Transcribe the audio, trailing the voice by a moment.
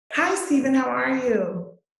Stephen. How are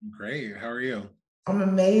you? Great. How are you? I'm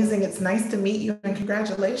amazing. It's nice to meet you and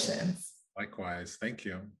congratulations. Likewise. Thank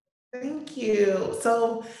you. Thank you.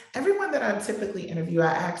 So, everyone that I typically interview,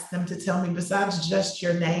 I ask them to tell me, besides just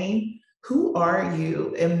your name, who are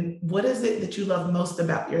you and what is it that you love most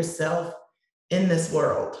about yourself in this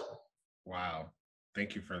world? Wow.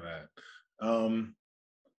 Thank you for that. Um,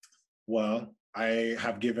 well, I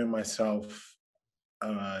have given myself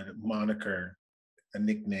a moniker, a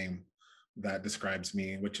nickname that describes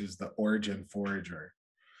me, which is the origin forager.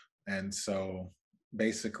 And so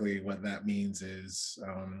basically, what that means is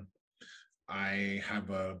I have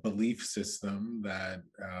a belief system that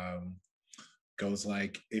goes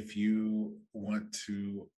like if you want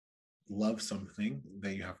to love something,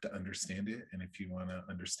 then you have to understand it. And if you want to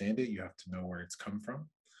understand it, you have to know where it's come from.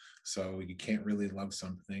 So you can't really love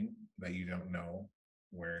something that you don't know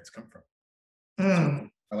where it's come from. So Mm,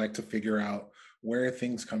 I like to figure out where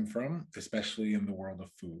things come from, especially in the world of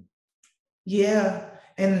food. yeah.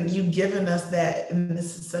 And you've given us that, and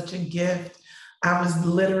this is such a gift. I was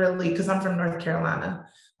literally, because I'm from North Carolina,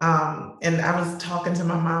 and I was talking to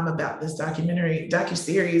my mom about this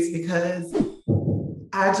docu-series, because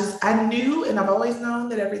I knew and I've always known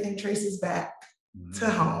that everything traces back to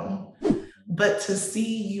Mhm. home. But to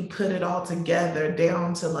see you put it all together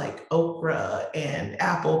down to like okra and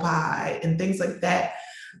apple pie and things like that,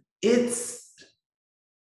 it's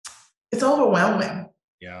it's overwhelming.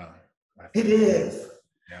 Yeah, I It feel you. is.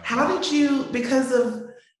 Yeah. How did you, because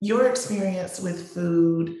of your experience with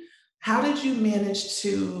food, how did you manage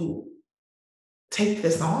to take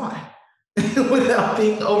this on without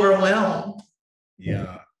being overwhelmed?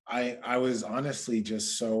 Yeah, I was honestly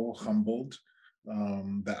just so humbled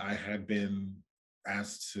that I had been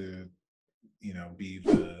asked to, be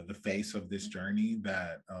the face of this journey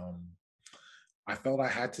that I felt I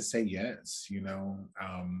had to say yes.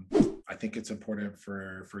 I think it's important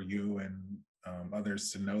for you and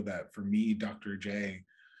others to know that for me, Dr. J,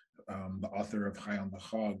 the author of High on the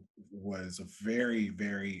Hog, was a very,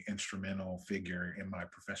 very instrumental figure in my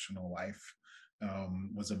professional life.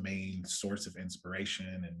 Was a main source of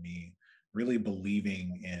inspiration and me really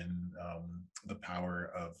believing in the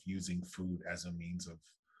power of using food as a means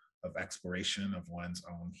of exploration of one's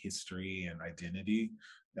own history and identity.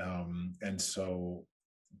 And so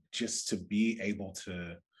just to be able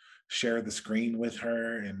to share the screen with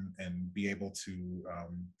her and be able to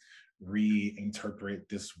reinterpret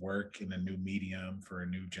this work in a new medium for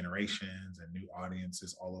new generations and new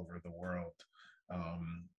audiences all over the world.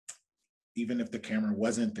 Um, Even if the camera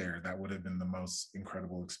wasn't there, that would have been the most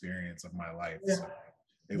incredible experience of my life. Yeah. So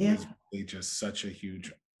it Yeah. was really just such a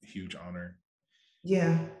huge, huge honor.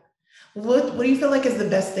 Yeah. What do you feel like is the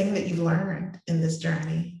best thing that you've learned in this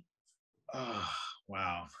journey? Ah,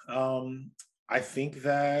 wow. I think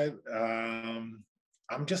that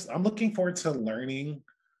I'm looking forward to learning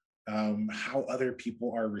how other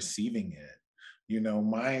people are receiving it.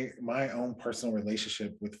 My own personal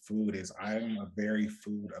relationship with food is I'm a very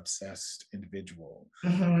food obsessed individual.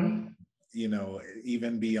 Hmm.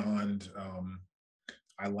 Even beyond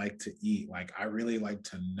I like to eat. Like I really like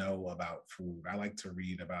to know about food. I like to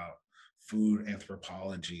read about food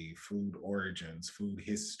anthropology, food origins, food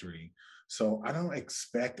history. So I don't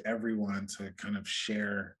expect everyone to kind of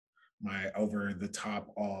share my over the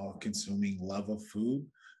top, all consuming love of food.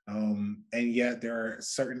 And yet there are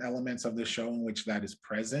certain elements of the show in which that is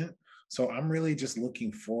present. So I'm really just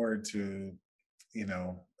looking forward to,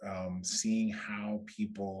 seeing how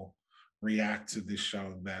people react to this show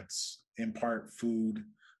that's in part food,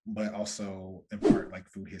 but also in part like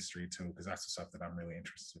food history too, because that's the stuff that I'm really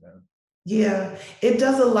interested in. Yeah, it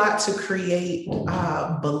does a lot to create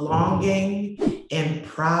belonging and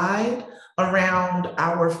pride around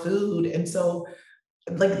our food. And so,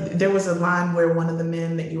 like, there was a line where one of the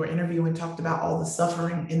men that you were interviewing talked about all the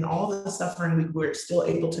suffering, and all the suffering, we were still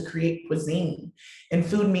able to create cuisine. And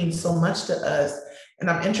food means so much to us. And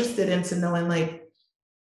I'm interested into knowing, like,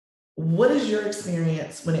 what is your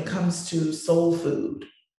experience when it comes to soul food,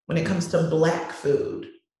 when it comes to Black food?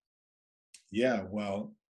 Yeah,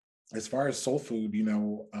 well, as far as soul food,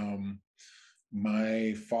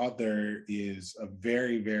 my father is a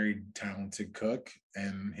very, very talented cook,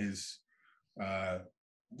 and his uh,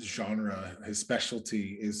 genre, his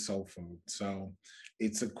specialty is soul food. So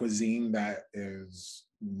it's a cuisine that is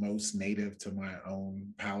most native to my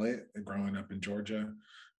own palate growing up in Georgia.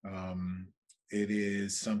 Um, it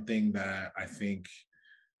is something that I think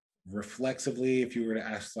reflexively, if you were to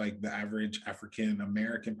ask like the average African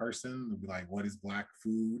American person, would be like, what is Black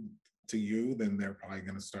food to you? Then they're probably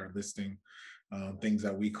going to start listing things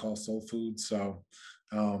that we call soul food. So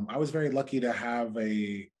I was very lucky to have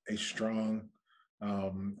a strong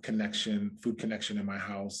food connection in my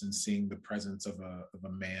house, and seeing the presence of a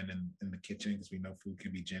man in the kitchen, because we know food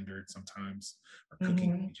can be gendered sometimes, or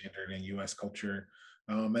cooking can Mhm. be gendered in US culture.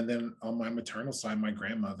 And then on my maternal side, my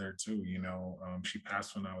grandmother too, she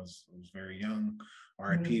passed when I was very young, Mhm.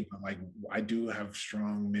 RIP, but like I do have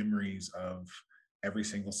strong memories of every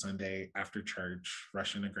single Sunday after church,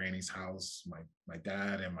 rushing to Granny's house, my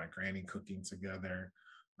dad and my granny cooking together.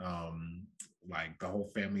 Um, like the whole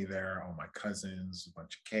family there, all my cousins, a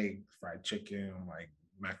bunch of cake, fried chicken, like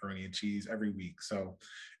macaroni and cheese every week. So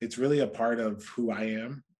it's really a part of who I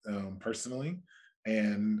am, personally.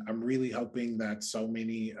 And I'm really hoping that so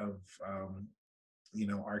many of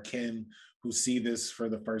our kin who see this for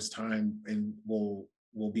the first time and will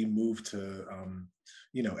be moved to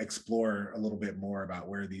explore a little bit more about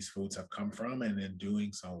where these foods have come from, and in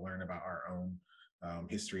doing so learn about our own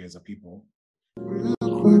history as a people. Real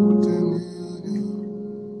quick with that,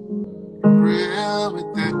 real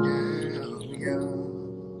with that.